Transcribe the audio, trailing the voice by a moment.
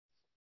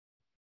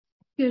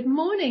Good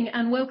morning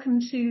and welcome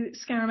to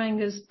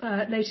Scaramanga's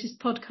latest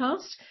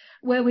podcast,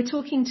 where we're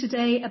talking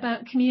today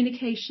about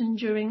communication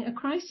during a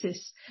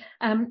crisis.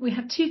 We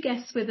have two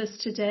guests with us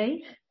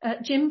today,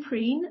 Jim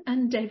Preen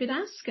and David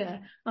Asker.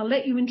 I'll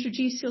let you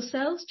introduce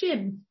yourselves.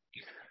 Jim.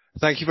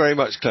 Thank you very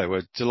much, Claire.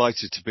 We're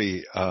delighted to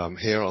be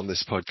here on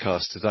this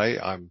podcast today.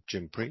 I'm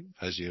Jim Preen,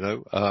 as you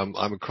know.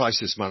 I'm a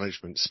crisis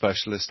management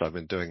specialist. I've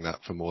been doing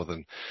that for more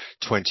than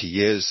 20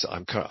 years.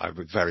 I'm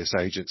with various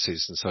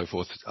agencies and so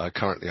forth.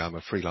 Currently, I'm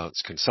a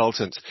freelance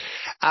consultant.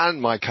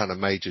 And my kind of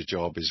major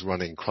job is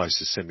running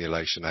crisis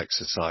simulation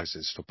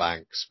exercises for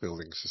banks,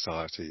 building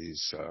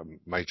societies,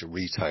 major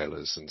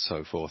retailers and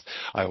so forth.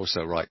 I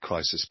also write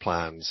crisis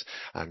plans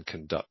and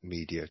conduct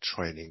media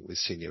training with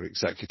senior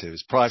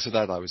executives. Prior to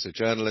that, I was a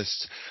journalist,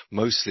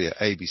 mostly at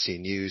ABC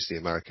News, the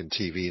American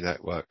TV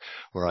network,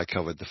 where I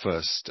covered the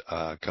first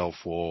Gulf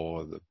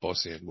War, the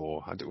Bosnian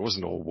War. And it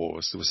wasn't all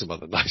wars. There were some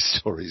other nice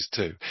stories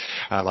too.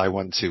 And I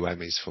won 2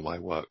 Emmys for my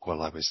work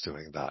while I was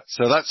doing that.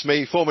 So that's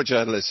me, former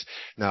journalist,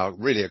 now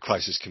really a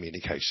crisis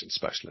communication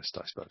specialist,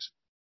 I suppose.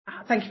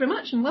 Thank you very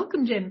much and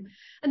welcome, Jim.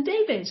 And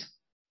David.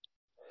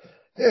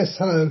 Yes,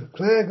 hello,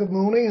 Claire. Good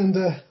morning.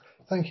 And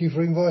thank you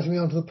for inviting me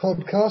onto the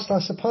podcast.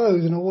 I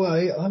suppose, in a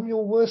way, I'm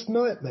your worst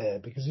nightmare,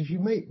 because if you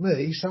meet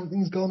me,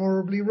 something's gone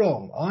horribly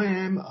wrong. I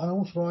am an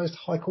authorised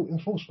High Court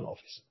enforcement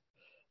officer.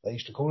 They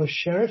used to call us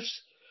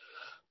sheriffs.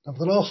 And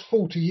for the last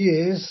 40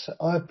 years,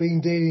 I've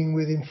been dealing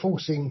with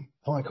enforcing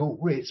High Court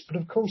writs, but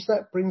of course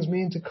that brings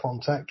me into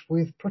contact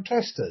with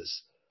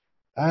protesters.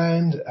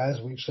 And as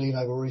we've seen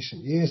over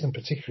recent years, and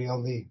particularly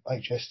on the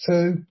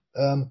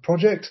HS2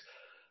 project,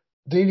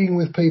 dealing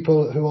with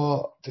people who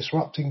are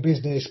disrupting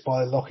business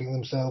by locking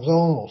themselves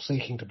on or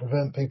seeking to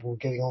prevent people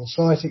getting on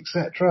site,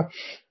 etc.,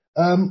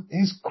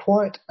 is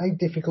quite a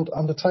difficult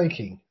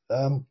undertaking.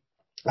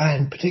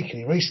 And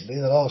particularly recently,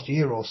 the last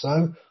year or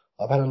so,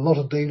 I've had a lot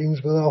of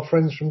dealings with our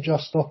friends from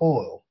Just Stop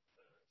Oil.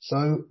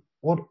 So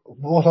what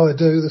I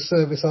do, the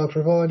service I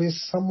provide,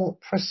 is somewhat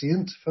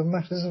prescient for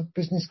matters of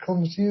business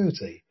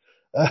continuity.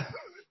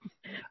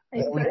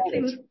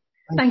 Exactly.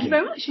 Thank you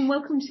very much and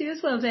welcome to you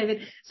as well,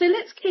 David. So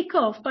let's kick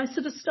off by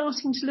sort of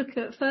starting to look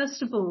at,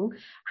 first of all,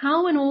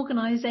 how an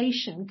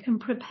organisation can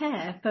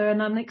prepare for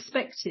an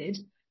unexpected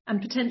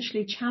and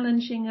potentially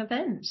challenging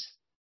event.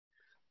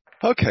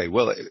 Okay,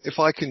 well, if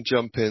I can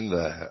jump in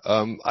there,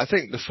 I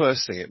think the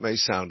first thing, it may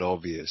sound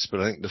obvious, but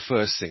I think the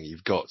first thing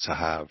you've got to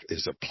have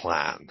is a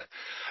plan.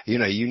 You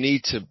know, you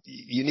need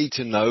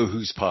to know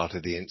who's part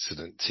of the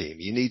incident team.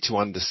 You need to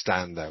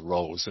understand their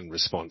roles and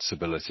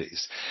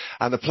responsibilities.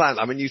 And the plan,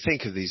 I mean, you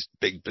think of these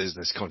big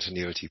business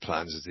continuity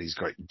plans as these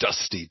great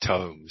dusty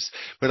tomes,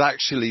 but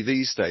actually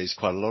these days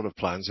quite a lot of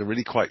plans are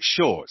really quite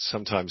short.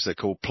 Sometimes they're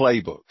called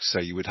playbooks.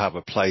 So you would have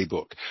a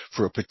playbook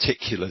for a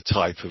particular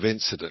type of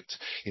incident,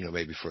 you know,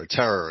 maybe for a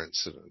terror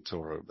incident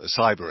or a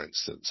cyber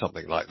incident,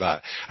 something like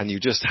that. And you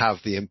just have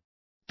the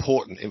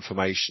important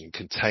information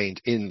contained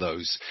in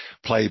those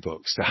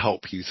playbooks to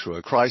help you through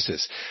a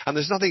crisis. And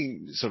there's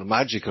nothing sort of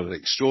magical and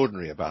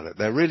extraordinary about it.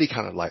 They're really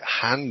kind of like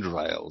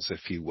handrails,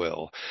 if you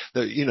will.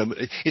 You know,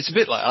 it's a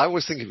bit like, I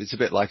always think of it's a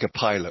bit like a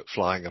pilot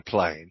flying a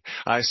plane.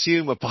 I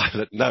assume a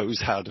pilot knows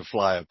how to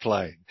fly a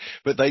plane,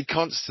 but they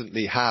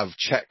constantly have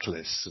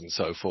checklists and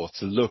so forth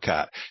to look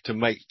at to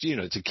make, you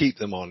know, to keep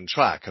them on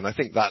track. And I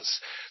think that's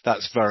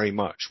very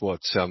much what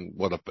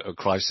a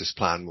crisis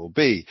plan will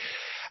be.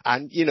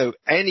 And, you know,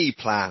 any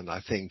plan, I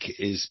think,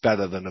 is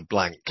better than a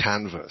blank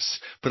canvas.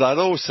 But I'd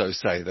also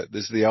say that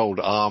there's the old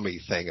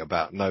army thing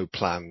about no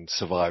plan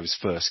survives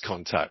first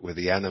contact with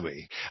the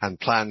enemy. And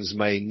plans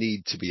may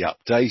need to be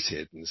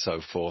updated and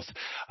so forth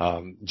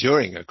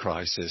during a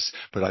crisis.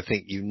 But I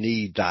think you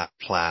need that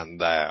plan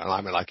there. And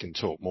I mean, I can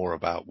talk more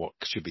about what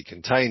should be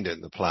contained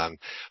in the plan.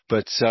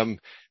 But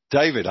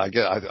David, I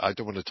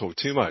don't want to talk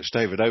too much.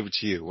 David, over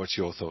to you. What's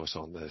your thoughts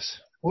on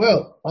this?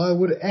 Well, I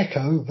would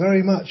echo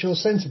very much your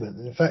sentiment.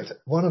 In fact,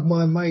 one of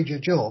my major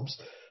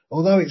jobs,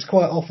 although it's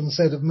quite often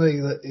said of me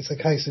that it's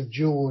a case of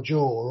jaw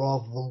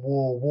rather than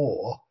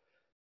war,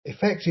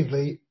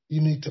 effectively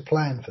you need to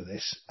plan for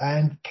this.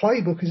 And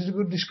playbook is a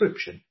good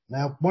description.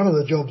 Now, one of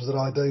the jobs that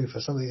I do for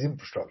some of these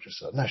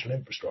national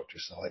infrastructure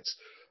sites,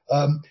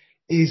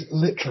 is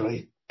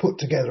literally put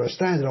together a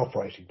standard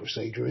operating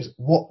procedure is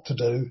what to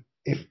do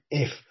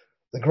if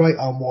the great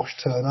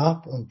unwashed turn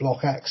up and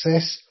block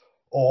access,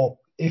 or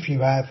if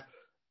you have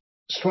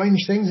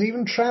strange things,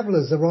 even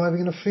travellers arriving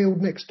in a field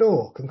next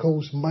door can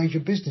cause major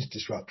business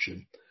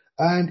disruption.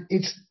 And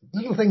it's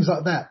little things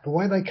like that, the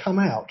way they come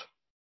out,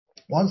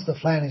 once the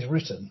plan is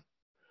written,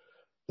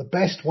 the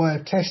best way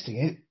of testing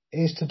it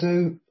is to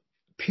do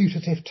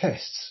putative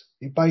tests.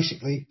 You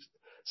basically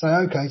say,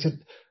 okay, to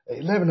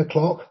 11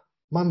 o'clock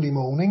Monday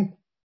morning,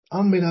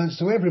 unbeknownst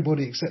to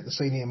everybody except the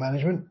senior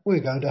management,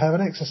 we're going to have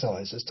an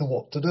exercise as to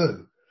what to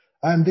do.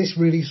 And this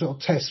really sort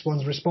of tests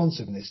one's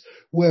responsiveness.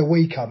 Where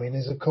we come in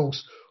is, of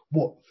course,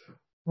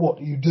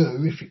 what you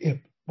do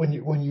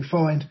when you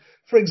find,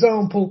 for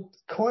example,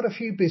 quite a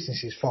few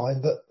businesses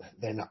find that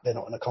they're not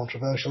in a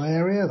controversial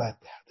area.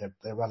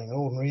 They're running an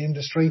ordinary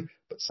industry,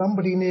 but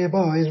somebody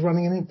nearby is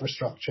running an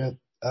infrastructure,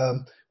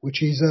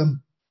 which is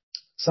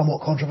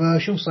somewhat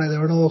controversial. Say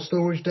they're an oil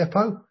storage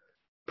depot.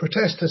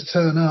 Protesters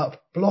turn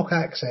up, block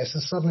access,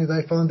 and suddenly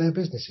they find their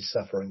business is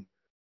suffering.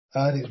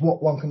 And it's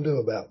what one can do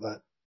about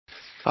that.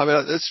 I mean,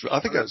 I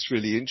think that's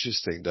really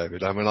interesting,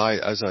 David. I mean,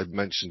 as I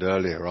mentioned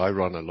earlier, I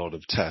run a lot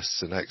of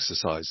tests and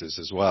exercises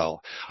as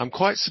well. I'm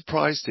quite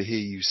surprised to hear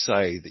you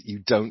say that you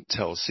don't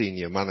tell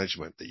senior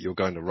management that you're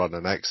going to run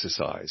an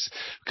exercise,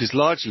 because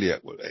largely,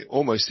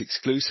 almost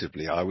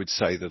exclusively, I would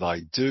say that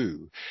I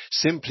do,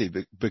 simply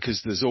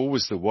because there's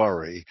always the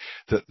worry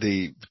that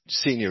the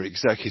senior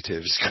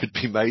executives could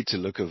be made to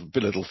look a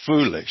little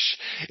foolish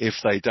if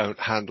they don't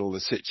handle the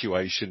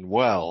situation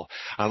well.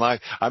 And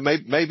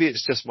maybe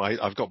it's just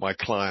I've got my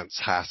client's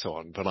hat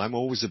on, but I'm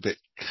always a bit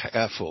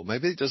careful.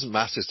 Maybe it doesn't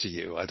matter to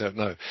you, I don't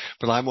know,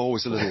 but I'm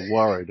always a little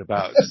worried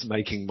about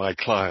making my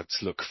clients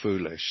look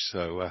foolish.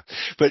 So,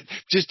 but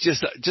just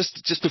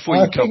before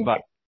you come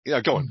back,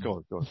 yeah, go on.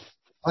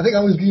 I think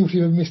I was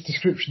guilty of a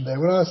misdescription there.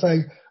 When I was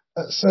saying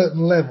at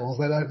certain levels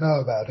they don't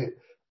know about it,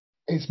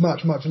 it's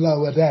much, much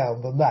lower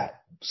down than that.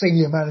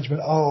 Senior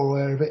management are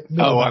aware of it.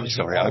 Oh, I'm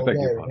sorry, I beg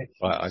your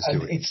pardon. I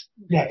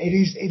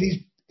see.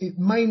 It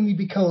mainly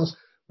because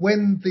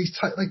when these,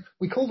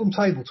 we call them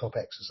tabletop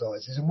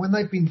exercises, and when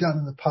they've been done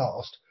in the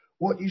past,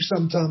 what you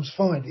sometimes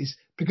find is,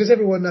 because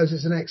everyone knows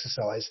it's an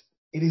exercise,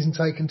 it isn't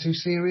taken too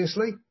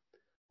seriously.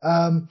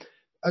 And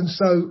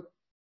so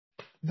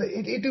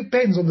it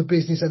depends on the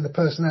business and the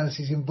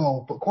personalities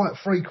involved, but quite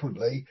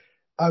frequently,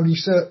 only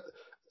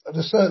at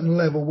a certain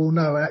level will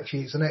know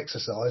actually it's an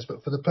exercise,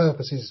 but for the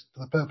purposes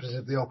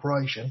of the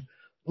operation,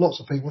 lots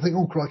of people think,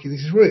 oh crikey,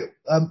 this is real.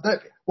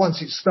 That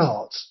once it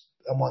starts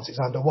and once it's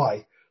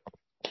underway,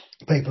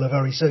 people are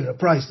very soon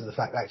appraised of the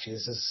fact actually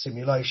this is a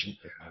simulation.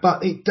 Yeah.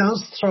 But it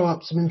does throw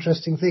up some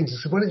interesting things.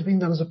 Because when it's been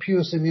done as a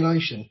pure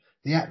simulation,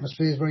 the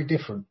atmosphere is very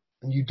different,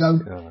 and you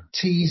don't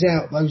tease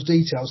out those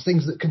details,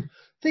 things that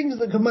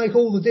can make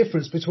all the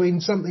difference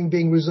between something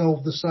being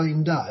resolved the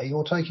same day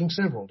or taking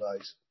several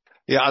days.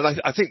 Yeah, and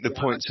I think the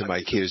point to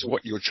make here is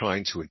what you're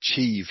trying to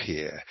achieve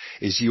here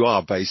is you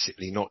are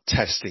basically not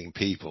testing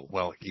people.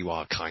 Well, you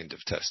are kind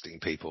of testing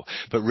people,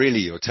 but really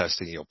you're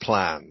testing your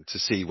plan to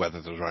see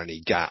whether there are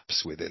any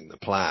gaps within the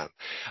plan.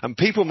 And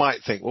people might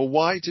think, well,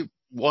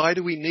 why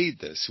do we need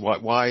this?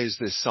 Why is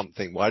this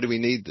something? Why do we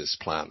need this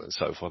plan and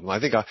so forth? And I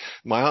think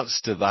my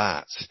answer to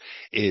that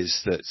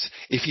is that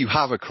if you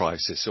have a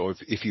crisis or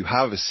if you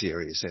have a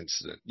serious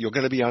incident, you're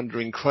going to be under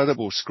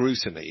incredible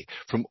scrutiny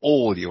from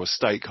all your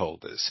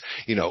stakeholders.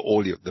 You know,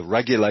 the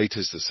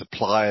regulators, the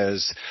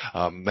suppliers,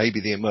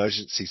 maybe the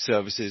emergency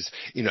services.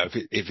 You know,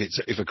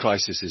 if a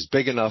crisis is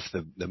big enough,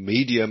 the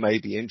media may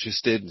be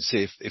interested and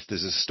see if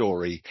there's a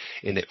story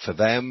in it for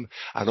them.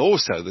 And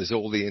also there's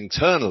all the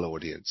internal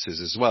audiences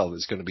as well.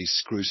 There's going to be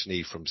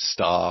scrutiny from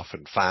staff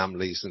and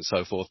families and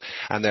so forth.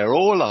 And they're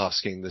all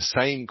asking the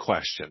same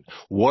question.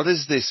 What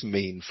does this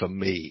mean for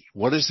me?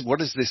 What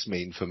does this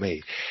mean for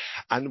me?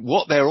 And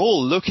what they're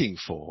all looking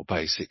for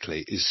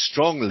basically is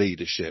strong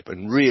leadership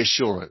and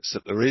reassurance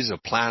that there is a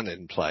plan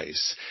in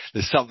place.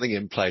 There's something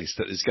in place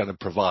that is going to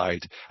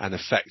provide an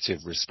effective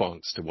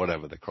response to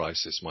whatever the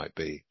crisis might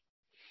be.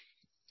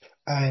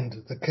 And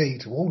the key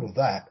to all of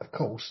that, of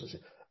course, is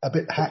a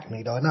bit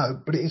hackneyed, I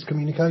know, but it is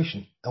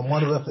communication. And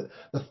one of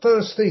the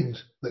first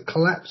things that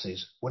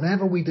collapses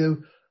whenever we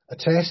do a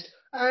test,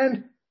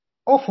 and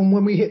often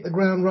when we hit the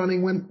ground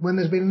running when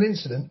there's been an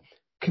incident,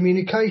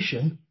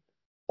 communication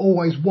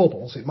always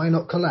wobbles. It may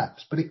not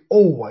collapse, but it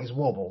always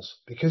wobbles,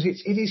 because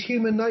it is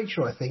human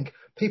nature, I think.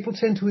 People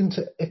tend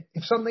to,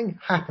 if something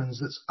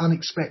happens that's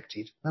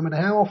unexpected, no matter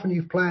how often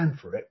you've planned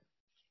for it,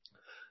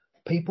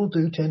 people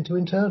do tend to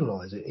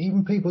internalise it,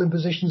 even people in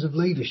positions of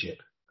leadership.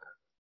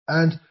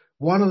 And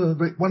one of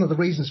the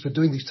reasons for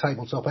doing these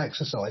tabletop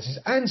exercises,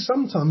 and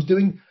sometimes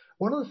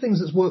one of the things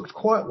that's worked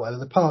quite well in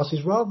the past,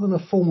 is rather than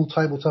a formal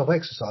tabletop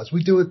exercise,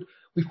 we've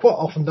quite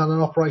often done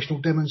an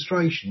operational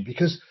demonstration.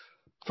 Because,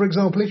 for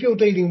example, if you're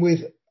dealing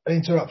with an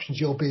interruption to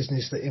your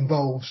business that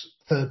involves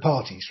third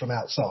parties from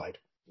outside,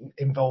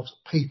 involves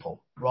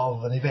people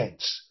rather than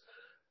events,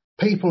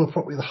 people are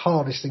probably the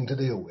hardest thing to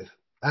deal with.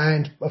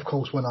 And of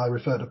course, when I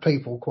refer to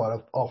people, quite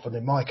often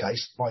in my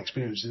case, my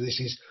experience of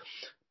this is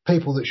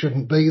people that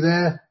shouldn't be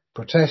there,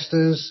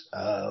 protesters,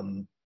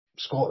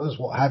 squatters,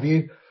 what have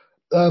you.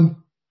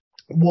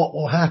 What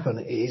will happen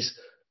is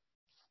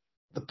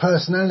the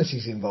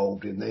personalities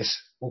involved in this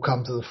will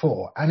come to the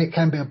fore, and it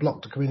can be a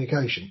block to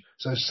communication.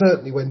 So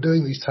certainly when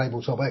doing these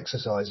tabletop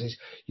exercises,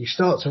 you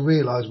start to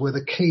realise where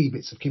the key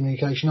bits of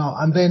communication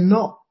are, and they're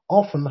not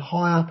often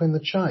high up in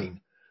the chain.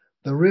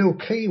 The real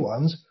key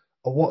ones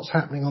are what's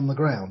happening on the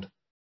ground.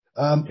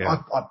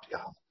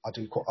 I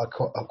do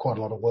quite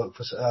a lot of work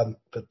for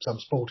some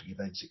sporting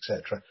events,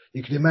 etc.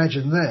 You can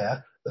imagine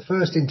there, the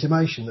first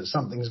intimation that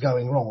something's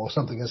going wrong or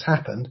something has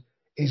happened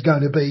is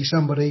going to be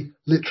somebody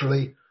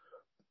literally,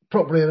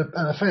 probably at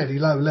a fairly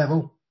low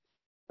level,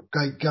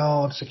 gate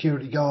guard,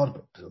 security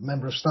guard,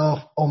 member of staff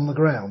on the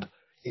ground.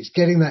 It's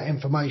getting that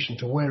information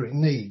to where it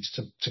needs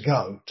to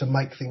go to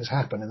make things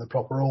happen in the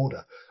proper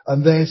order.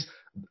 And there's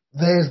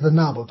there's the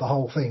nub of the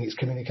whole thing. It's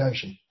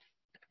communication.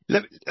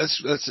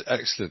 That's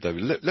excellent,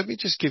 David. Let me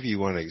just give you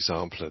one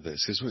example of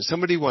this. Because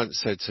somebody once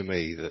said to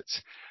me that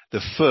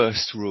the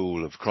first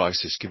rule of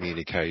crisis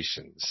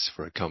communications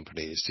for a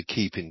company is to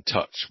keep in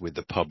touch with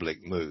the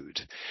public mood.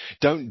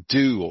 Don't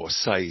do or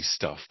say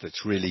stuff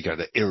that's really going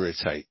to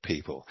irritate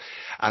people.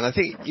 And I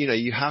think,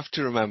 you have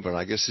to remember, and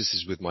I guess this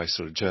is with my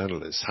sort of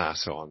journalist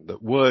hat on,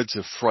 that words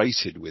are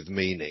freighted with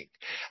meaning.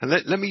 And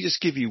let me just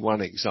give you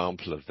one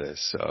example of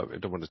this. I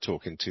don't want to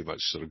talk in too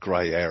much sort of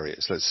grey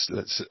areas.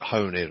 Let's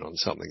hone in on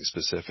something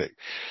specific.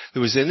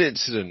 There was an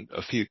incident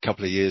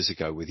couple of years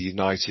ago with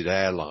United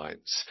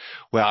Airlines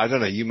where, I don't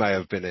know, you may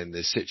have been in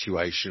this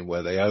situation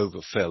where they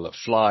overfill a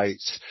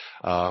flight,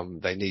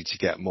 they need to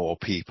get more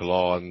people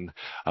on,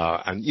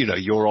 and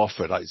you're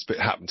offered, it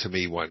happened to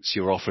me once,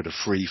 you're offered a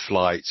free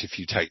flight if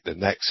you take the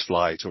next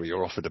flight, or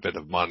you're offered a bit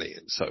of money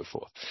and so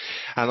forth.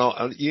 And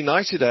on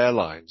United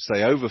Airlines,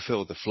 they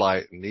overfilled the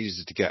flight and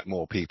needed to get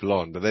more people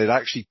on, but they'd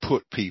actually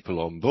put people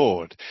on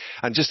board.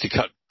 And just to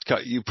cut,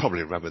 you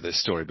probably remember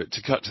this story, but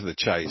to cut to the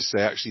chase,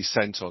 they actually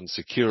sent on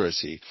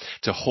security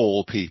to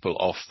haul people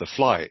off the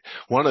flight,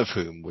 one of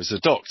whom was a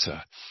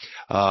doctor,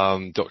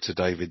 Dr.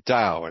 David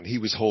Dow, and he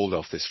was hauled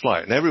off this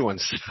flight, and everyone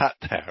sat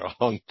there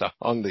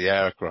on the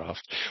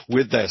aircraft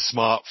with their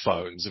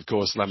smartphones, of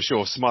course, and I'm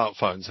sure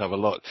smartphones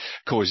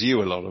cause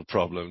you a lot of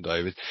problem,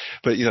 David,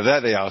 but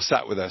there they are,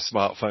 sat with their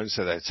smartphones,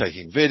 so they're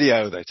taking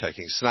video, they're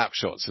taking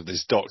snapshots of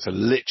this doctor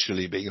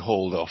literally being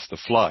hauled off the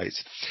flight,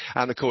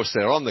 and of course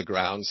they're on the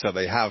ground, so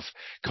they have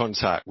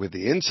contact with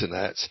the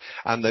internet,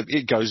 and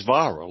it goes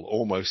viral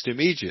almost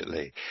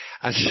immediately.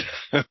 And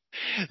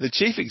the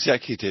chief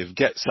executive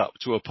gets up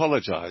to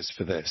apologize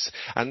for this.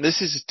 And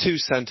this is 2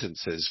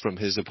 sentences from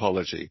his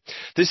apology.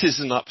 "This is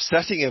an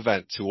upsetting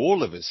event to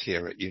all of us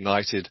here at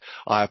United.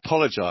 I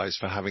apologize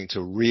for having to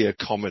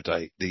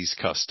reaccommodate these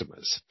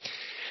customers."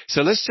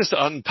 So let's just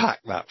unpack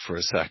that for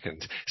a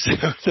second. So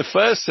the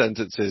first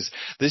sentence is,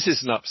 "This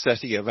is an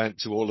upsetting event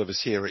to all of us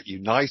here at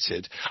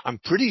United." I'm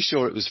pretty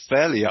sure it was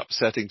fairly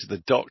upsetting to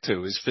the doctor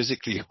who was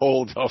physically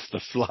hauled off the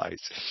flight.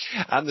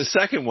 And the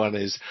second one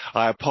is,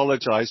 "I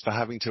apologize for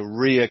having to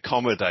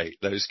reaccommodate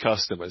those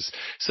customers."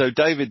 So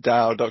David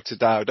Dow, Dr.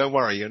 Dow, don't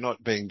worry, you're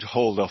not being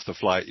hauled off the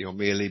flight, you're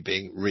merely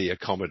being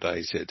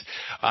reaccommodated.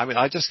 I mean,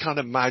 I just can't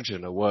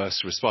imagine a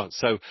worse response.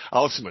 So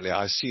ultimately,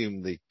 I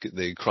assume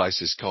the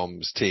crisis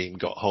comms team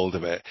got hold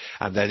of it,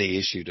 and then he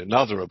issued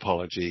another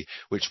apology,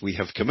 which we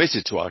have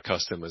committed to our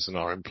customers and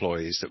our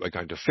employees that we're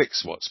going to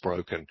fix what's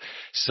broken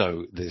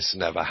so this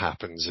never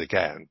happens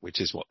again, which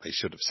is what they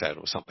should have said,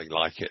 or something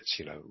like it,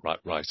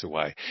 right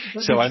away.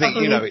 But so I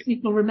think,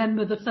 people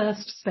remember the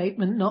first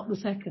statement, not the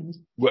second.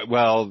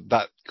 Well,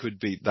 that could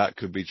be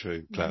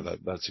true, Claire.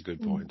 That's a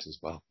good point as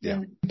well. Yeah.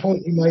 The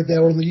point you made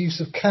there on the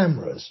use of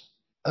cameras.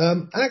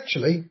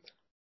 Actually,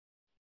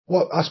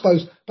 well, I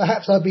suppose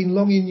perhaps I've been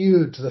long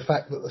inured to the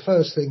fact that the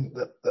first thing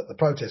that the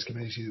protest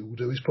community will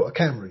do is put a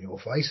camera in your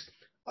face.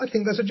 I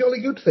think that's a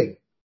jolly good thing.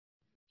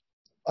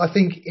 I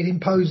think it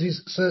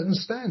imposes certain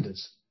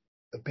standards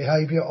of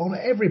behaviour on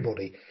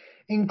everybody,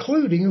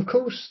 including, of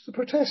course, the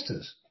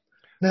protesters.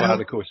 Now, well,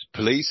 and of course,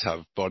 police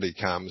have body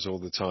cams all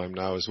the time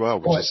now as well,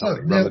 which is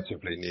something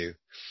relatively new.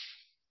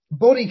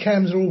 Body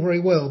cams are all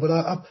very well, but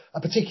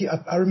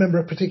I remember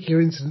a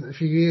particular incident a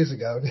few years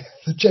ago.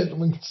 The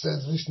gentleman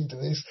says, listening to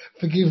this,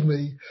 forgive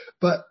me,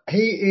 but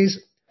he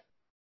is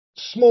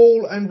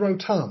small and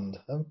rotund,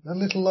 a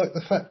little like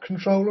the Fat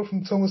Controller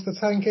from Thomas the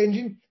Tank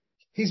Engine.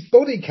 His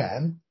body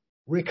cam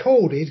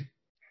recorded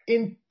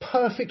in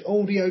perfect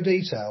audio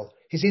detail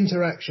his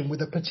interaction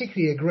with a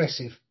particularly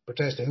aggressive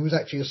protester who was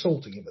actually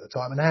assaulting him at the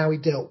time, and how he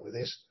dealt with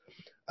this.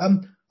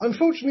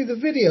 Unfortunately, the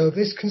video of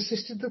this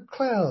consisted of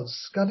clouds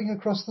scudding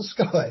across the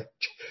sky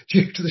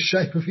due to the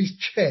shape of his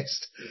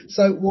chest.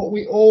 So what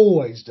we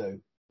always do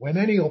when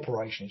any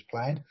operation is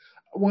planned,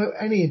 when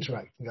any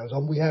interaction goes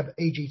on, we have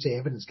EGT,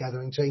 evidence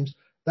gathering teams.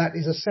 That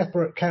is a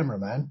separate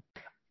cameraman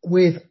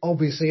with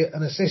obviously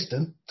an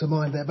assistant to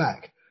mind their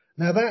back.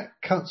 Now that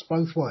cuts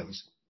both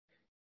ways.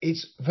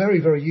 It's very,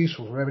 very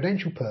useful for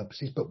evidential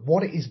purposes, but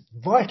what it is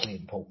vitally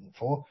important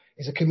for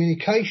is a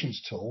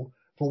communications tool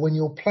for when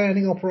you're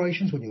planning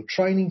operations, when you're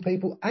training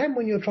people, and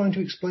when you're trying to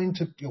explain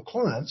to your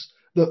clients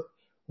that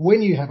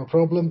when you have a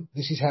problem,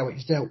 this is how it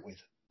is dealt with.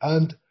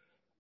 And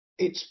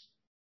it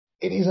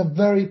is a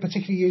very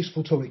particularly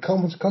useful tool. It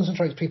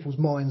concentrates people's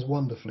minds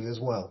wonderfully as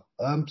well.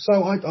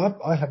 So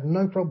I have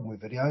no problem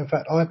with video. In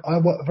fact, I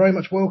very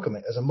much welcome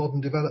it as a modern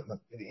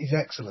development. It is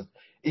excellent.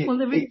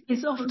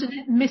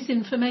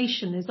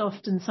 Misinformation is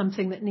often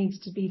something that needs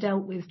to be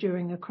dealt with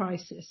during a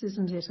crisis,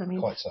 isn't it? I mean,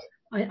 quite so.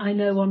 I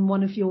know on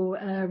one of your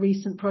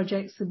recent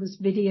projects there was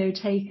video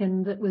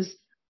taken that was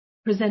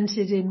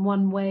presented in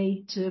one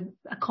way to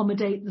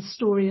accommodate the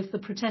story of the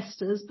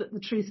protesters, but the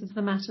truth of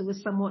the matter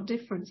was somewhat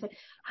different. So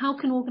how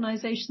can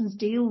organisations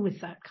deal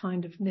with that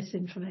kind of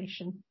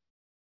misinformation?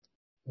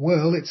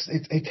 Well, it's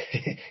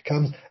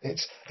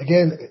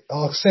again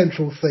our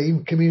central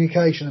theme: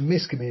 communication and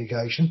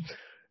miscommunication.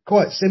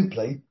 Quite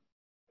simply,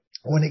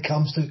 when it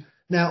comes to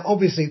Now,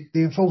 obviously,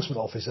 the enforcement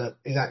officer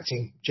is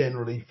acting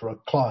generally for a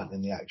client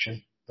in the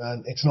action,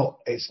 and it's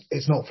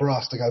not for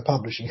us to go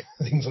publishing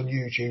things on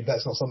YouTube.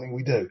 That's not something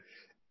we do.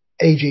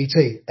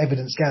 EGT,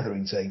 evidence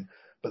gathering team,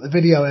 but the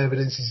video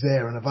evidence is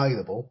there and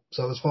available.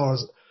 So as far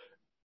as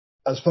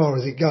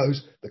it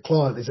goes, the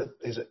client is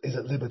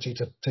at liberty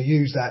to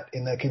use that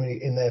in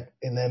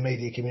their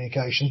media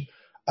communication.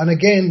 And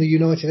again, the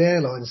United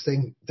Airlines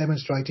thing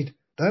demonstrated: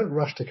 don't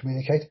rush to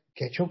communicate.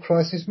 Get your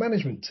crisis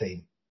management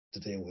team to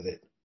deal with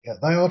it. Yeah,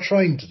 they are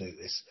trained to do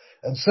this.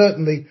 And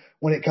certainly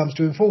when it comes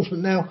to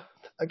enforcement, now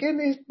again,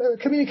 the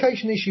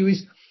communication issue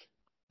is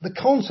the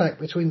contact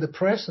between the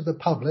press and the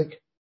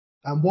public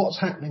and what's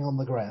happening on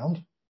the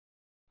ground.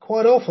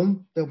 Quite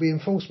often there'll be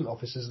enforcement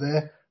officers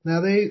there.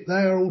 Now they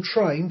are all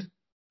trained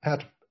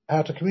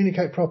how to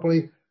communicate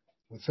properly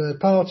with third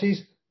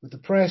parties, with the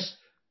press.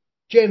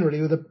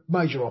 Generally, with a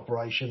major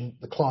operation,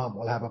 the client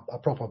will have a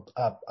proper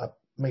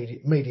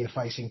media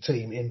facing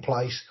team in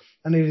place,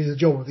 and it is the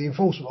job of the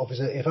enforcement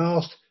officer, if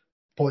asked,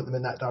 point them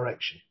in that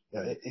direction. You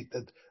know,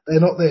 they're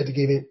not there to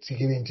give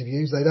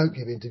interviews. They don't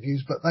give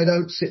interviews, but they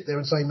don't sit there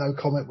and say no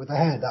comment with a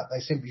hand up. They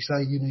simply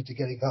say you need to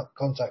get in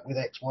contact with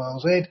X, Y, or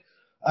Z.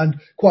 And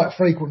quite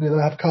frequently they'll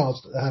have a card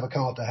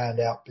to hand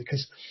out,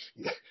 because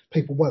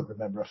people won't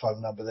remember a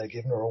phone number they're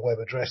given or a web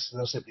address.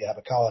 They'll simply have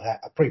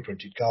a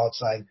pre-printed card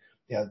saying,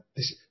 you know,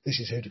 this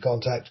is who to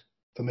contact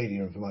for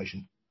media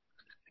information.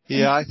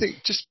 Yeah, I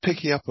think just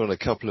picking up on a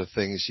couple of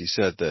things you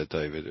said there,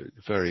 David,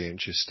 very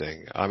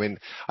interesting. I mean,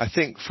 I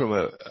think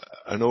from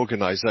an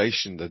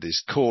organization that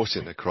is caught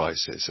in a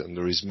crisis and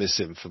there is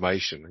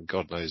misinformation, and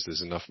God knows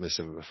there's enough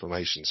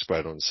misinformation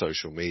spread on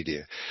social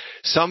media,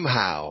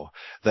 somehow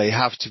they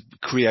have to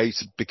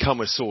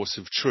become a source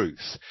of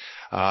truth.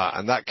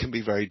 And that can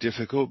be very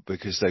difficult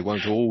because they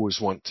won't always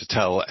want to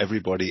tell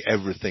everybody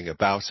everything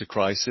about a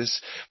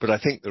crisis. But I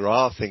think there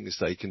are things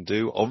they can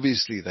do.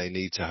 Obviously, they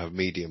need to have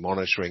media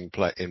monitoring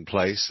in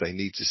place. They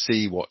need to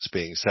see what's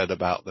being said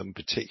about them,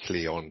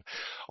 particularly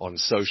on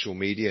social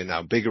media.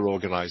 Now, bigger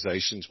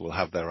organizations will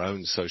have their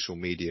own social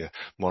media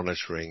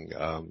monitoring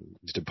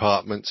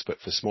departments, but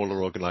for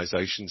smaller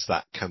organizations,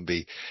 that can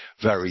be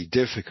very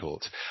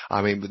difficult.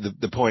 I mean,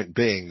 the point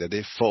being that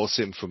if false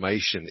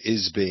information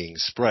is being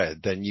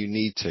spread, then you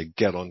need to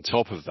get on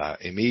top of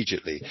that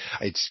immediately.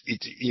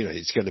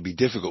 It's going to be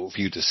difficult for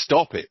you to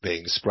stop it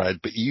being spread,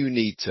 but you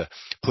need to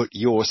put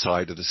your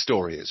side of the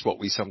story. It's what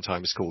we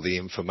sometimes call the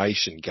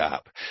information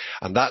gap.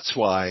 And that's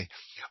why,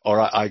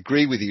 I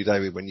agree with you,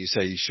 David, when you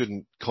say you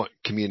shouldn't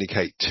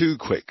communicate too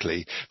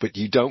quickly, but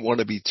you don't want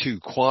to be too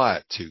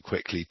quiet too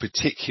quickly,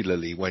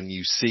 particularly when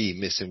you see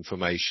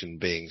misinformation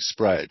being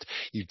spread.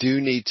 You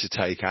do need to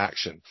take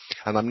action.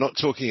 And I'm not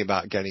talking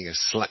about getting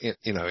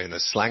in a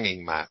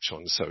slanging match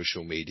on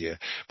social media,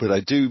 but I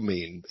do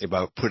mean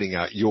about putting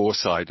out your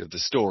side of the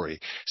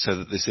story so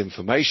that this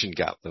information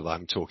gap that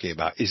I'm talking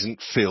about isn't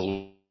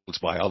filled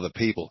by other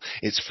people.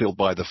 It's filled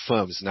by the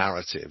firm's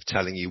narrative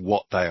telling you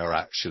what they are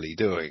actually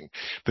doing,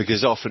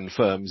 because often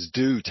firms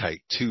do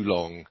take too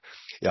long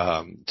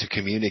to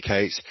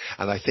communicate,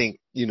 and I think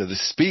the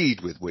speed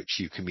with which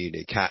you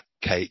communicate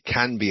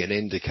can be an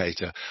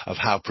indicator of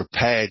how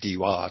prepared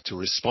you are to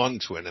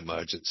respond to an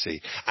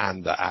emergency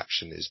and that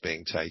action is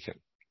being taken.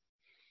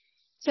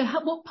 So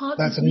what part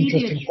That's of an media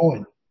interesting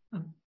point.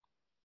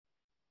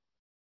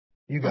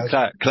 You go.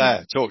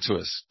 Claire, talk to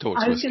us.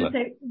 I was going to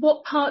say,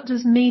 what part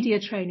does media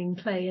training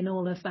play in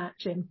all of that,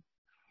 Jim?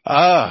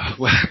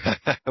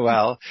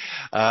 Well,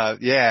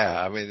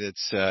 yeah, I mean,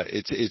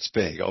 it's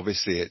big.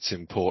 Obviously, it's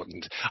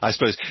important. I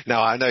suppose,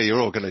 now I know you're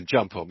all going to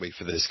jump on me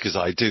for this because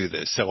I do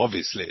this, so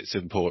obviously it's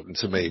important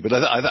to me, but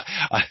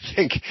I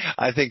think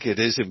it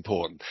is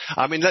important.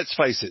 I mean, let's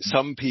face it,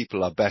 some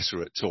people are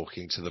better at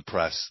talking to the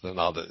press than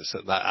others,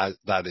 and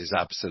that is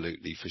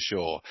absolutely for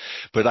sure.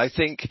 But I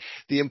think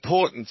the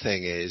important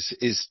thing is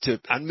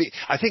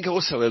I think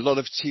also a lot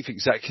of chief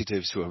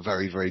executives who are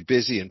very, very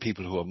busy and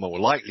people who are more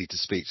likely to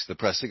speak to the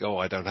press think,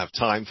 I don't have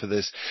time for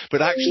this.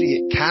 But actually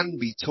it can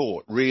be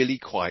taught really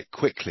quite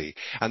quickly.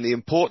 And the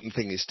important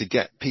thing is to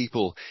get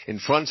people in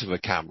front of a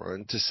camera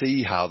and to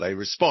see how they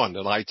respond.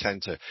 And I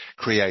tend to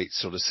create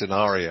sort of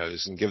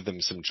scenarios and give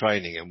them some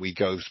training, and we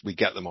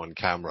get them on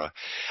camera.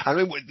 I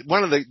mean,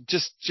 one of the,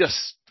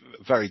 just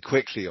very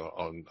quickly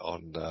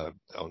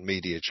on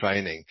media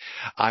training,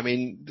 I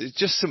mean,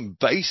 just some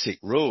basic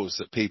rules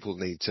that people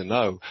need to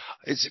know.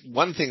 It's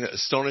one thing that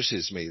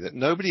astonishes me, that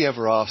nobody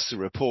ever asks a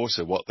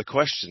reporter what the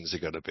questions are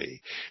going to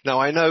be. Now,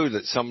 I know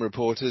that some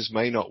reporters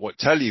may not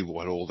tell you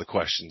what all the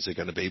questions are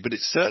going to be, but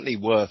it's certainly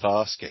worth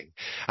asking.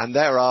 And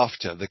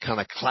thereafter, the kind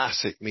of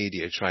classic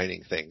media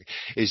training thing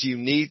is you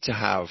need to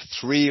have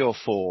 3 or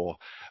 4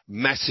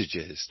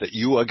 messages that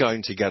you are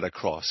going to get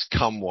across,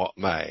 come what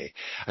may.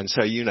 And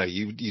so, you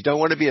don't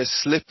want to be a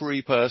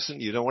slippery person.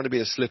 You don't want to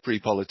be a slippery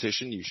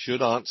politician. You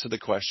should answer the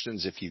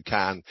questions if you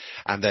can,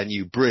 and then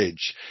you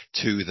bridge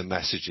to the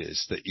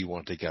messages that you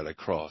want to get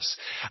across.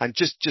 And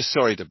just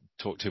sorry to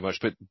talk too much,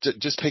 but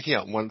just picking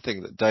up one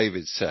thing that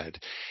David said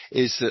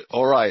is that,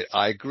 all right,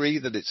 I agree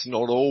that it's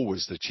not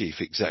always the chief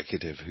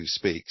executive who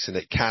speaks, and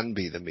it can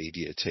be the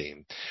media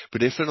team.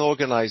 But if an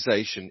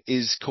organization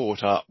is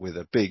caught up with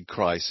a big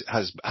crisis,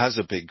 has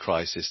a big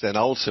crisis, then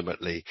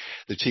ultimately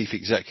the chief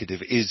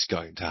executive is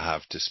going to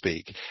have to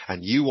speak.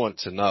 And you want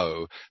to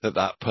know that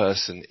that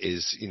person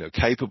is,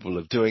 capable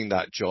of doing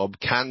that job,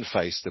 can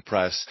face the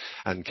press,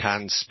 and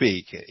can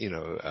speak, in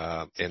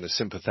a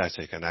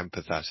sympathetic and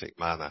empathetic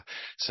manner.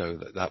 So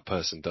that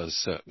person does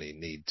certainly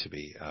need to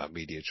be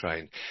media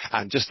trained.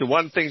 And just the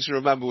one thing to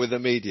remember with the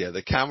media,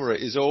 the camera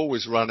is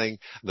always running,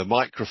 the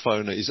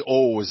microphone is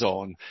always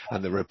on,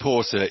 and the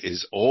reporter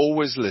is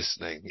always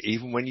listening,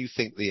 even when you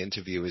think the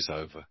interview is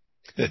over.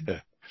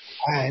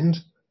 And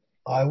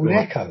I would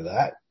echo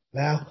that.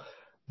 Now,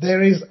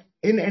 there is,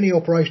 in any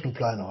operational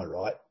plan I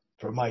write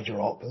for a major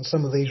op, and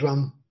some of these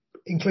run,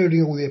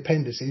 including all the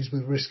appendices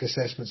with risk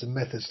assessments and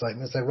method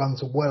statements, they run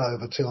to well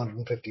over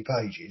 250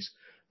 pages.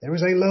 There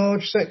is a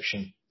large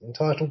section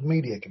entitled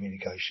Media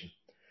Communication.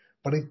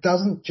 But it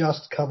doesn't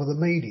just cover the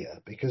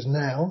media, because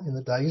now, in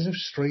the days of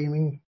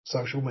streaming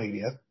social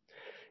media,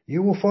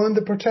 you will find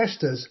the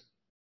protesters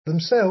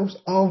themselves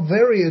are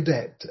very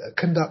adept at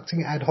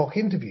conducting ad hoc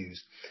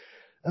interviews.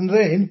 And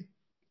then,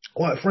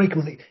 quite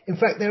frequently, in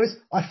fact, there is,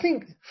 I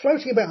think,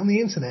 floating about on the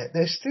internet,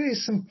 there still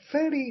is some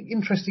fairly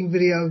interesting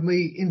video of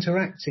me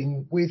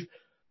interacting with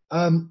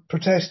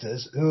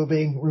protesters who are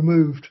being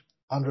removed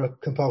under a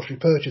compulsory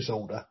purchase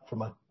order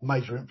from a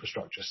major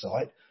infrastructure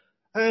site,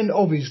 and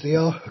obviously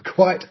are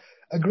quite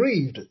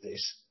aggrieved at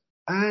this.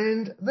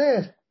 And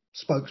their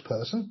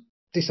spokesperson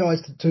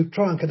decides to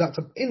try and conduct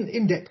an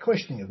in-depth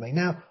questioning of me.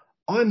 Now,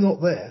 I'm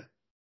not there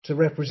to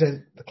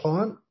represent the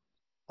client.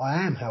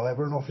 I am,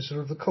 however, an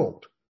officer of the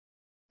court.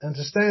 And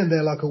to stand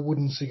there like a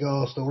wooden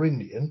cigar store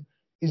Indian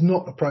is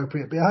not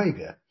appropriate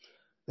behaviour.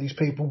 These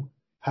people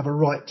have a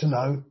right to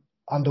know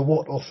under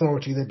what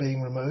authority they're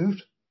being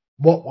removed,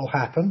 what will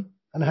happen,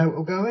 and how it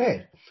will go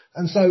ahead.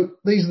 And so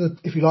these are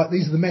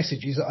these are the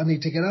messages that I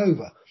need to get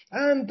over.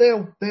 And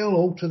they'll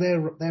alter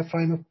their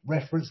frame of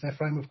reference, their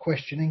frame of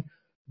questioning.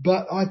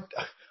 But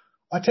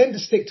I tend to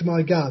stick to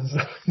my guns.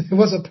 There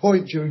was a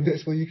point during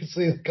this where you could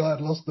see the guy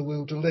had lost the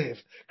will to live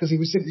because he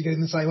was simply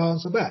getting the same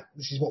answer back.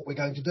 This is what we're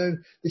going to do.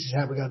 This is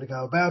how we're going to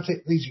go about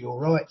it. These are your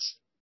rights.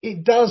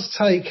 It does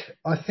take,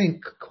 I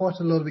think, quite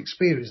a lot of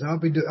experience. Now,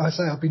 I've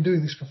been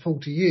doing this for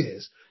 40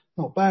 years.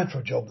 Not bad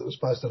for a job that was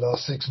supposed to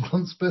last 6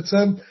 months, but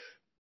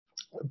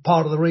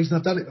part of the reason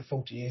I've done it for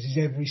 40 years is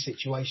every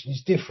situation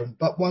is different,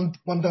 but one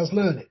does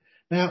learn it.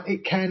 Now,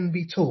 it can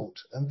be taught,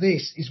 and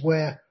this is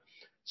where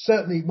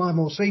certainly my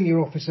more senior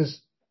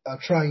officers are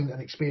trained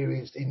and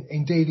experienced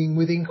in dealing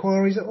with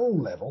inquiries at all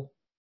level,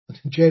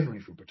 generally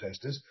from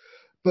protesters,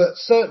 but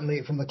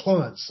certainly from the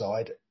client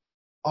side,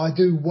 I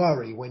do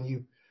worry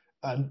when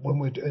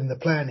we're in the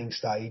planning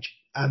stage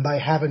and they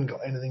haven't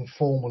got anything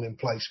formal in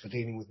place for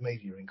dealing with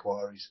media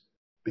inquiries,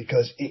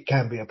 because it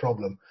can be a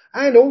problem.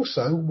 And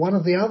also, one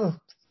of the other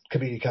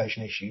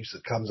communication issues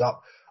that comes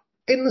up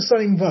in the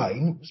same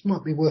vein, this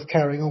might be worth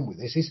carrying on with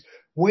this, is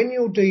when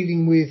you're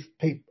dealing with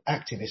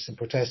activists and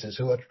protesters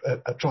who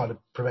are trying to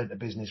prevent a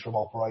business from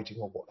operating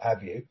or what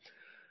have you,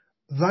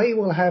 they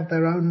will have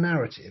their own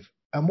narrative.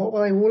 And what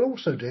they will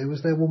also do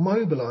is they will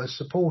mobilise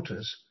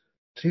supporters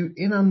to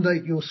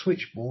inundate your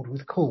switchboard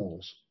with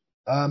calls.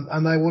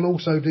 And they will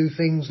also do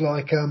things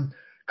like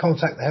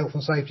contact the health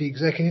and safety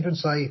executive and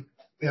say,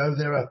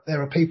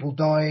 there are people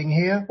dying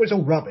here. Well, it's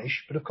all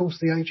rubbish, but of course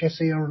the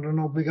HSE are under an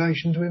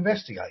obligation to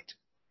investigate.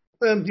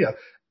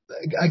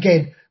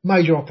 Again,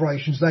 major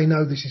operations, they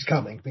know this is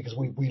coming because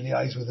we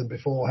liaise with them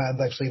beforehand.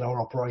 They've seen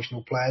our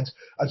operational plans,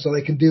 and so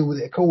they can deal with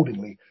it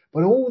accordingly.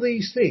 But all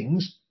these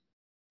things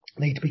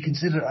need to be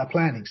considered at a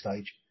planning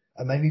stage,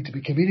 and they need to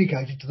be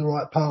communicated to the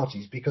right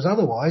parties, because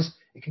otherwise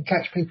it can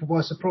catch people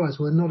by surprise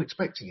who are not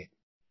expecting it.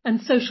 And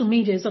social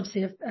media is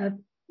obviously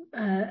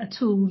a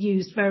tool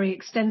used very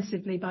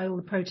extensively by all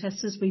the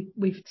protesters.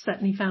 We've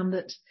certainly found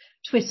that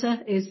Twitter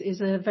is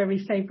a very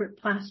favourite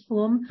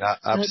platform.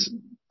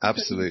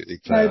 Absolutely,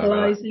 Claire.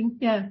 Mobilising,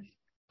 yeah.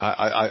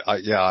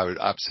 I would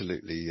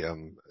absolutely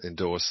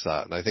endorse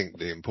that. And I think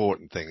the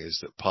important thing is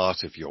that part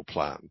of your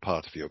plan,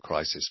 part of your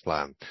crisis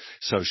plan,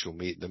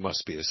 there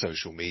must be a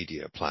social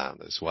media plan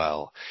as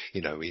well.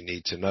 We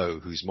need to know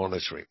who's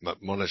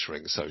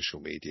monitoring social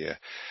media.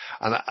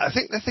 And I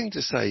think the thing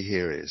to say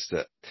here is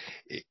that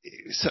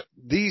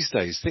these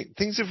days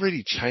things have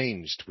really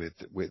changed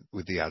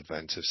with the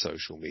advent of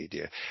social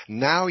media.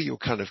 Now you're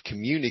kind of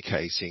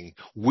communicating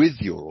with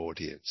your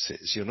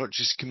audiences. You're not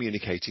just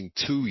communicating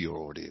to your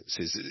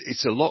audiences.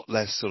 it's a lot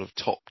less sort of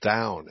top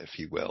down, if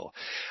you will.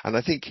 And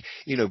I think,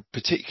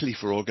 particularly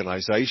for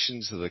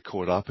organizations that are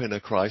caught up in a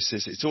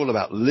crisis, it's all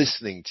about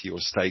listening to your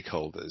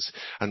stakeholders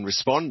and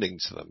responding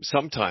to them.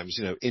 Sometimes,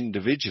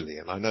 individually,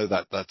 and I know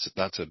that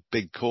that's a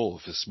big call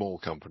for small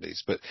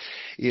companies, but,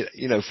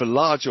 for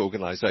large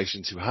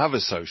organizations who have a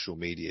social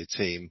media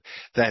team,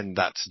 then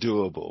that's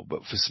doable.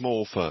 But for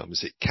small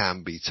firms, it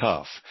can be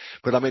tough.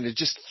 But I mean,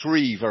 just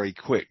 3 very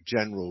quick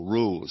general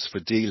rules for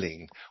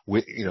dealing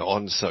with,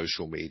 on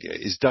social media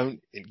is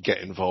don't get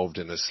involved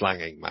in a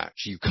slanging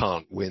match. You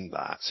can't win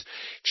that.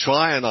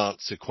 Try and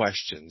answer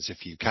questions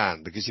if you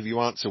can, because if you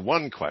answer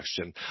one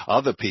question,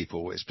 other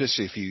people,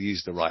 especially if you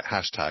use the right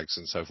hashtags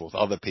and so forth,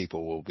 other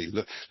people will be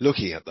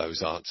looking at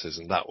those answers,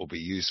 and that will be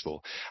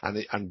useful.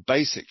 And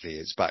basically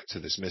it's back to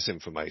this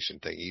misinformation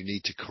thing. You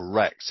need to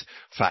correct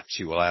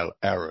factual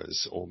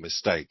errors or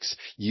mistakes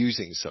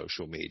using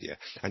social media.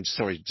 And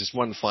sorry, just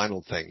one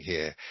final thing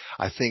here.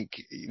 I think,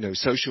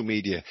 social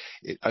media,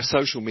 a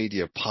social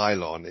media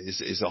pylon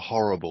is a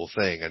horrible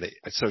thing, and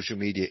social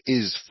media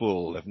is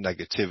full of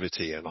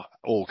negativity and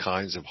all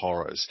kinds of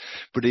horrors.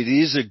 But it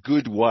is a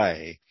good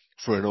way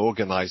for an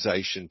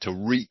organization to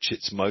reach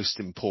its most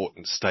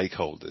important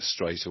stakeholders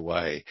straight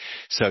away.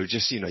 So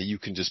just, you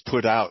can just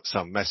put out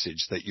some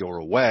message that you're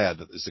aware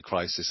that there's a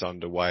crisis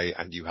underway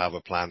and you have a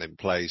plan in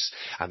place,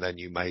 and then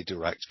you may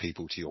direct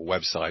people to your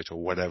website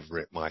or whatever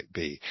it might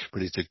be.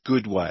 But it's a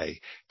good way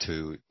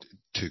to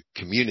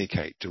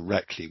communicate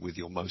directly with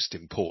your most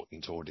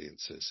important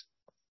audiences.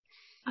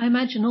 I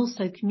imagine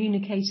also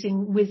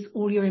communicating with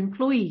all your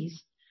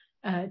employees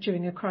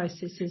during a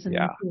crisis is an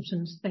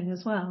important thing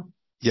as well.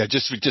 Yeah,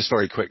 just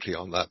very quickly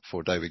on that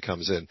before David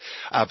comes in.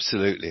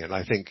 Absolutely. And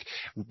I think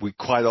we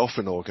quite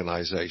often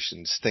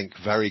organizations think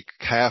very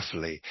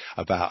carefully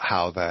about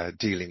how they're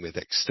dealing with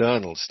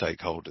external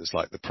stakeholders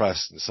like the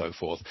press and so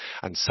forth.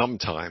 And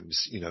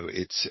sometimes,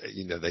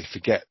 they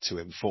forget to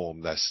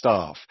inform their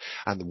staff.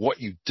 And what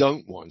you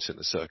don't want in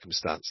a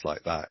circumstance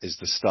like that is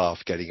the staff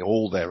getting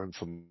all their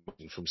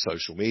information from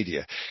social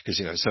media, because,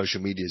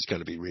 social media is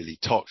going to be really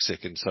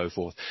toxic and so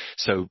forth.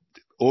 So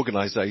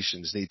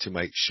organizations need to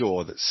make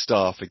sure that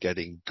staff are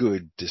getting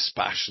good,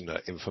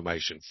 dispassionate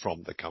information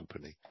from the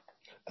company.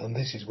 And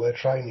this is where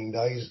training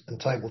days and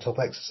tabletop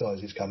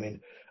exercises come in.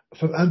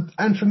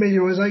 And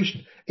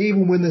familiarisation,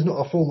 even when there's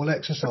not a formal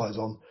exercise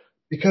on,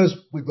 because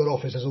we've got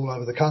offices all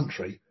over the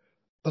country,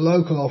 the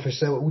local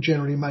officer will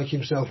generally make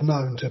himself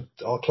known to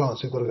our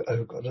clients who've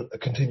got a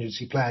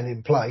contingency plan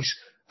in place,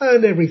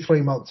 and every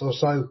 3 months or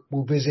so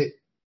we'll visit.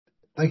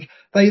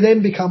 They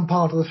then become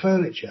part of the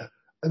furniture,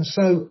 and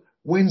so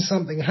when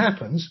something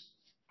happens,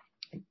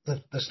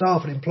 the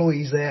staff and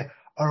employees there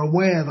are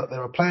aware that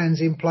there are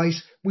plans in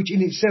place, which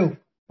in itself,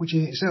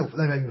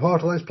 they may be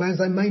part of those plans,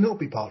 they may not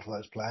be part of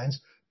those plans,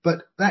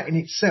 but that in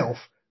itself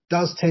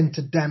does tend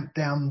to damp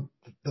down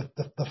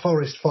the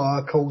forest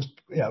fire caused,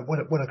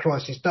 when a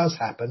crisis does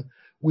happen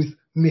with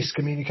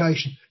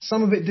miscommunication.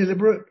 Some of it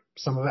deliberate,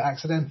 some of it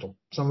accidental,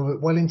 some of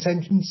it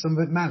well-intentioned, some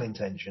of it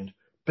mal-intentioned.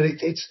 But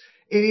it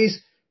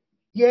is,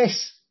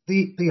 yes,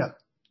 the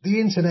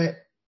internet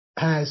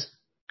has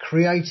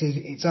created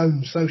its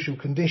own social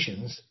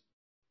conditions,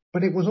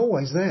 but it was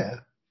always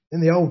there.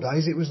 In the old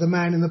days, it was the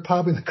man in the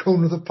pub, in the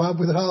corner of the pub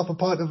with half a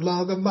pint of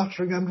lager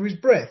muttering under his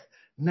breath.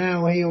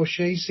 Now he or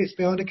she sits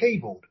behind a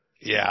keyboard.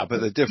 Yeah, but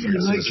the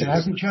difference nature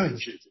hasn't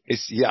changed.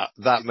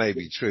 That may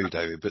be true,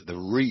 David, but the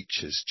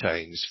reach has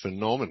changed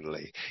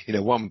phenomenally.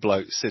 One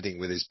bloke sitting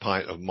with his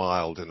pint of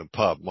mild in a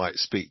pub might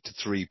speak to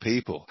 3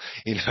 people,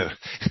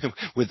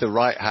 with the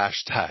right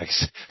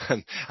hashtags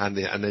and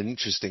an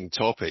interesting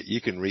topic. You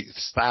can reach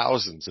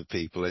thousands of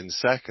people in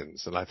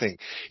seconds. And I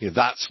think,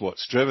 that's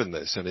what's driven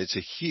this. And it's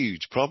a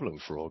huge problem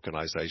for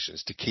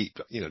organizations to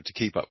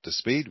keep up to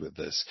speed with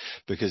this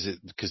because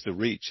the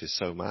reach is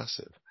so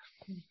massive.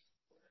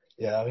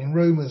 Yeah, I mean,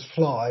 rumours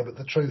fly, but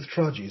the truth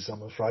trudges,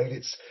 I'm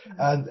afraid.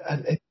 And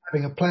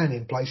having a plan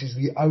in place is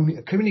the only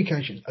a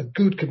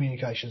good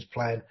communications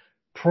plan,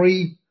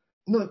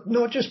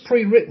 not just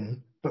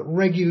pre-written, but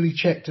regularly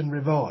checked and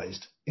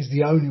revised, is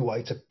the only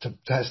way to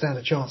stand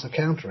a chance of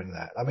countering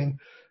that. I mean,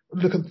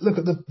 look at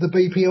the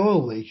BP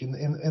oil leak in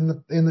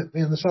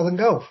the Southern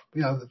Gulf,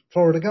 the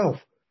Florida Gulf.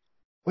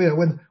 Where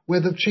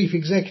the chief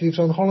executive's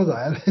on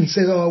holiday and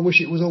says, "Oh, I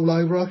wish it was all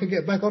over. I could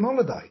get back on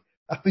holiday."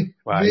 I mean,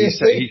 well, he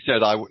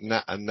said,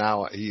 and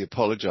now he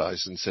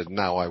apologised and said,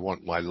 "Now I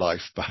want my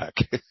life back."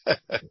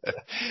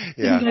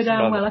 Didn't go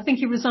down well. I think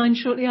he resigned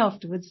shortly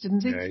afterwards,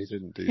 didn't he? Yeah, he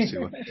didn't do too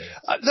well.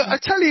 Look, I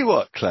tell you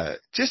what, Claire,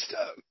 just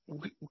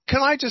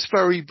can I just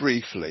very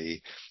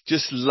briefly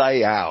just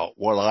lay out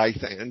what I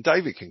think, and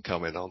David can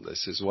come in on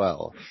this as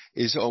well,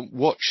 is on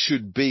what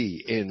should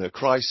be in a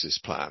crisis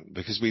plan,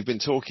 because we've been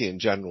talking in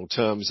general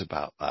terms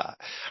about that.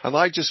 And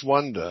I just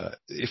wonder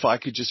if I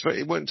could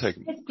it won't take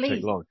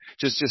long,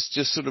 just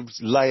sort of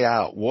lay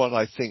out what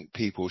I think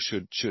people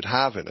should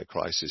have in a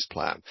crisis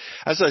plan.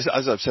 As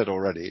I've said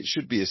already, it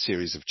should be a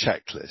series of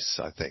checklists,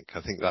 I think.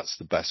 I think that's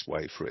the best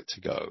way for it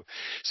to go.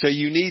 So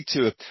you need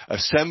to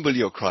assemble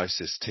your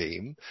crisis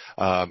team.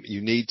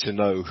 You need to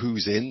know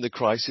who's in the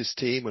crisis crisis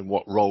team and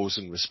what roles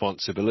and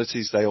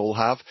responsibilities they all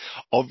have.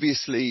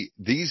 Obviously,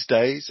 these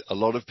days, a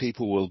lot of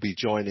people will be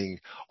joining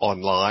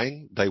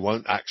online. They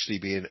won't actually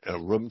be in a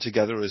room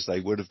together as they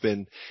would have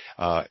been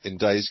in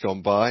days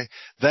gone by.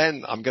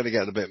 Then I'm going to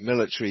get a bit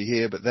military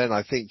here, but then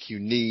I think you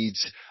need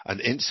an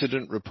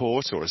incident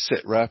report or a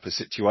sit rep, a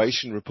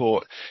situation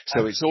report.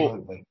 So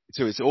Absolutely.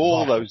 it's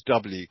all those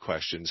W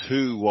questions: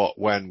 who, what,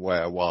 when,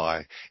 where,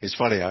 why. It's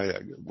funny,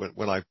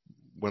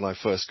 when I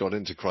first got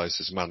into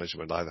crisis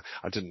management, I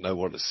didn't know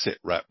what a sit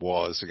rep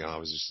was. Again, I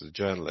was just a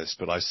journalist,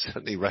 but I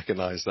certainly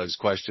recognized those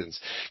questions,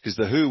 because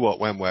the who, what,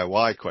 when, where,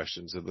 why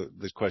questions are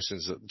the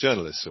questions that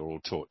journalists are all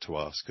taught to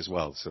ask as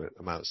well. So it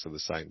amounts to the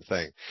same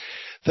thing.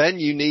 Then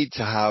you need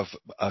to have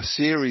a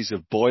series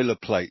of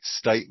boilerplate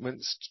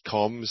statements,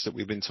 comms, that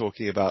we've been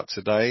talking about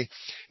today.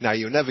 Now,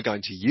 you're never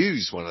going to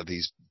use one of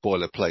these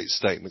boilerplate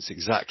statements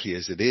exactly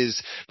as it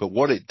is, but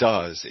what it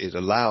does, it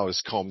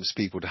allows comms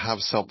people to have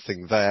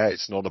something there.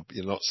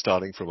 You're not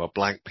starting from a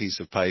blank piece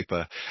of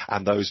paper,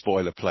 and those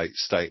boilerplate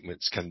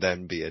statements can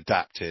then be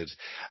adapted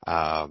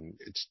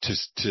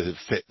to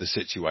fit the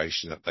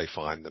situation that they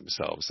find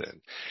themselves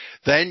in.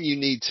 Then you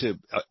need to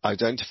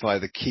identify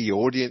the key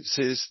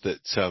audiences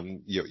that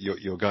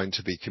you're going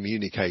to be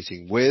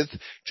communicating with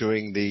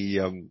during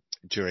the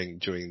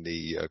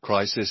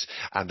crisis,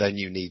 and then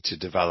you need to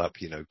develop,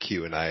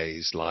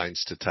 Q&As,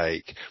 lines to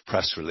take,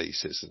 press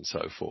releases, and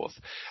so forth.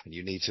 And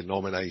you need to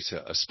nominate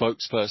a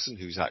spokesperson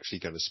who's actually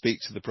going to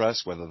speak to the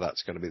press, whether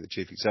that's going to be the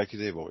chief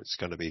executive or it's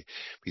going to be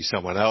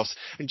someone else.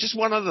 And just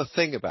one other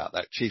thing about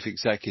that chief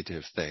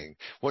executive thing.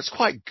 What's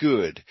quite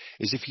good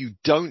is if you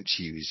don't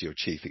use your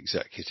chief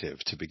executive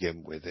to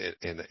begin with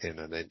in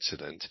an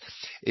incident,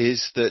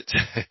 is that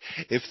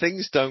if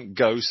things don't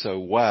go so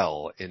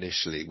well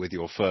initially with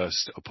your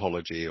first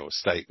apology or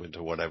statement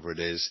or whatever it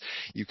is,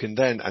 you can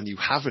then, and you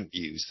haven't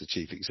used the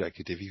chief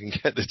executive, you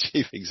can get the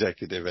chief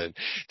executive in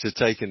to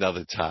take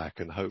another tack,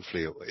 and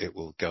hopefully it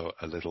will go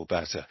a little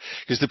better.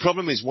 Because the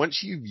problem is,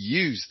 once you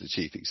use the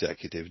chief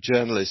executive,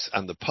 journalists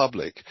and the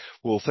public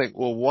will think,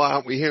 well, why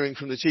aren't we hearing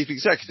from the chief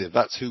executive?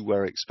 That's who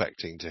we're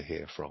expecting to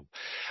hear from.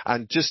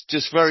 And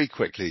just very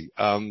quickly,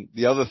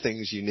 the other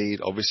things you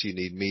need, obviously you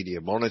need media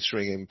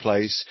monitoring in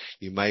place.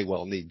 You may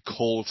well need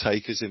call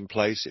takers in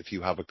place if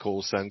you have a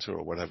call center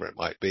or whatever it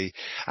might be.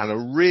 And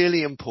a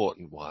really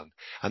important one,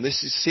 and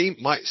this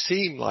might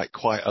seem like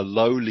quite a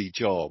lowly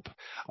job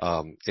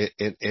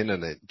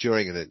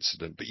during an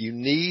incident, but you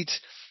need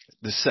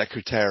the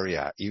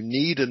secretariat. You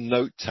need a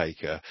note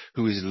taker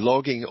who is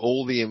logging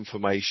all the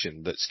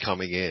information that's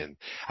coming in,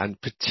 and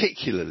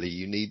particularly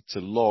you need to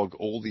log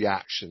all the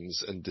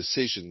actions and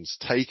decisions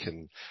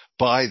taken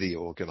by the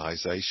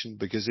organization,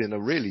 because in a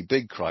really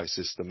big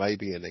crisis there may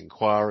be an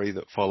inquiry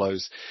that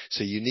follows,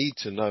 so you need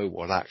to know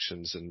what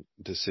actions and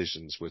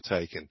decisions were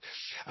taken.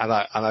 And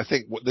I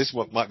think this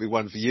one might be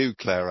one for you,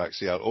 Claire,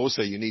 actually.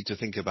 Also, you need to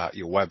think about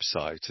your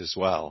website as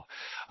well,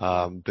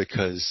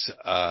 because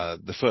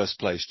the first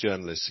place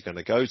journalists are going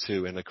to go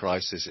to in a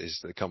crisis is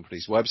the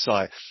company's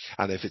website,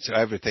 and if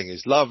everything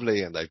is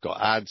lovely and they've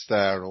got ads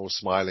there and all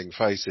smiling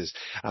faces,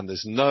 and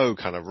there's no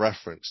kind of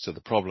reference to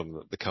the problem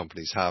that the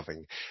company's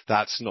having,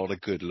 that's not a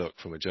good look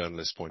from a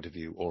journalist's point of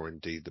view, or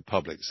indeed the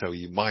public. So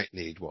you might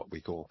need what we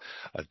call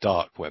a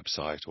dark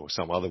website or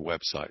some other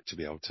website to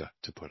be able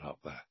to put up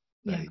there.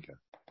 There you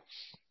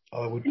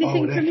go.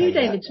 Anything from you,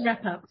 David, to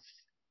wrap up?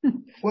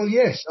 Well,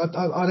 yes,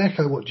 I'd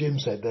echo what Jim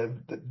said. They're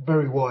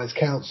very wise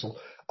counsel.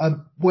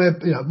 Where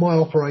my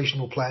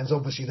operational plans,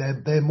 obviously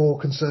they're more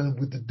concerned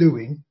with the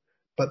doing,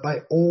 but they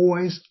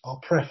always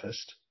are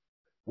prefaced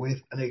with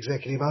an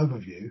executive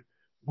overview,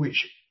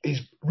 which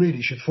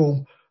really should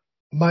form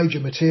major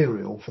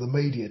material for the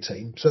media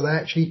team, so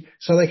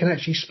they can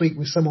actually speak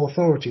with some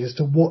authority as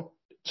to what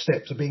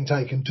steps are being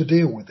taken to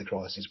deal with the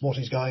crisis, what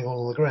is going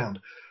on the ground.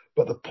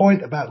 But the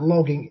point about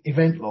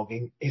event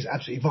logging is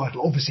absolutely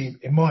vital. Obviously,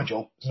 in my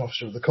job as an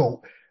officer of the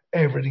court,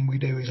 everything we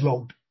do is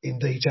logged in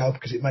detail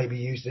because it may be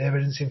used in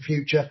evidence in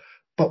future.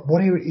 But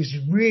where it is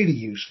really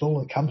useful,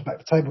 and it comes back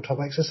to tabletop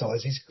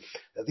exercises,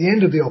 at the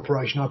end of the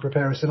operation, I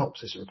prepare a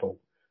synopsis report.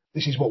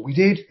 This is what we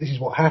did, this is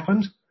what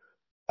happened,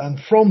 and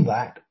from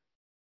that,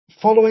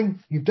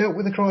 following, you've dealt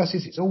with the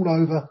crisis, it's all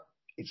over.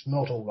 It's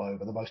not all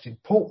over. The most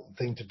important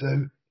thing to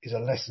do is a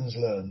lessons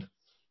learned,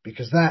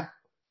 because that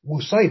will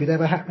save it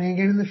ever happening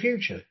again in the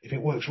future if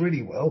it works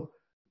really well.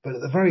 But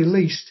at the very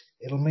least,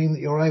 it'll mean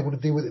that you're able to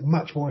deal with it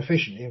much more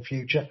efficiently in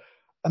future.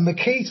 And the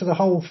key to the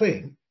whole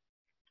thing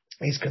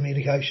is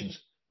communications,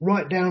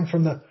 right down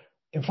from the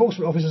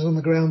enforcement officers on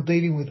the ground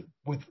dealing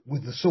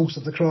with the source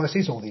of the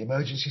crisis, or the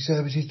emergency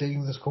services dealing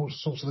with the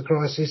source of the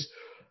crisis,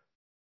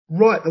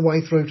 right the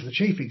way through to the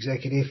chief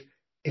executive.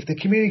 If the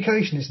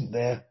communication isn't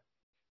there,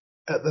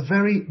 at the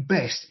very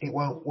best, it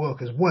won't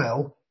work as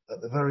well.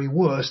 At the very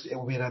worst, it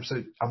will be an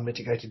absolute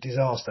unmitigated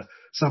disaster.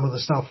 Some of the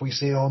stuff we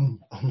see on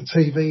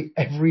TV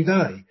every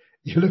day,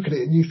 you look at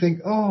it and you think,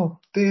 oh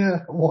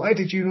dear, why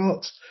did you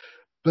not?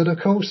 But of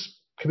course,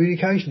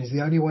 communication is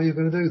the only way you're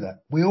going to do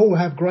that. We all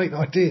have great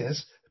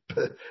ideas,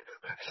 but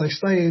if they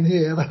stay in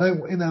here,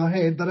 in our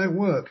head, they don't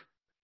work.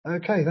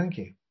 Okay, thank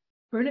you.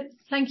 Brilliant.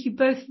 Thank you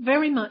both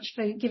very much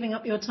for giving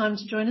up your time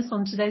to join us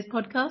on today's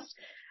podcast.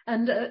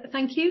 And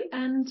thank you.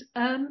 And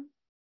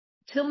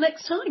till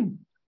next time.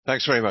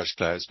 Thanks very much,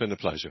 Claire. It's been a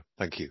pleasure.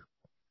 Thank you.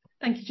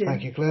 Thank you, Jim.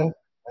 Thank you, Claire.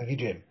 Thank you,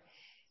 Jim.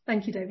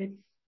 Thank you, David.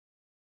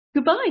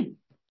 Goodbye.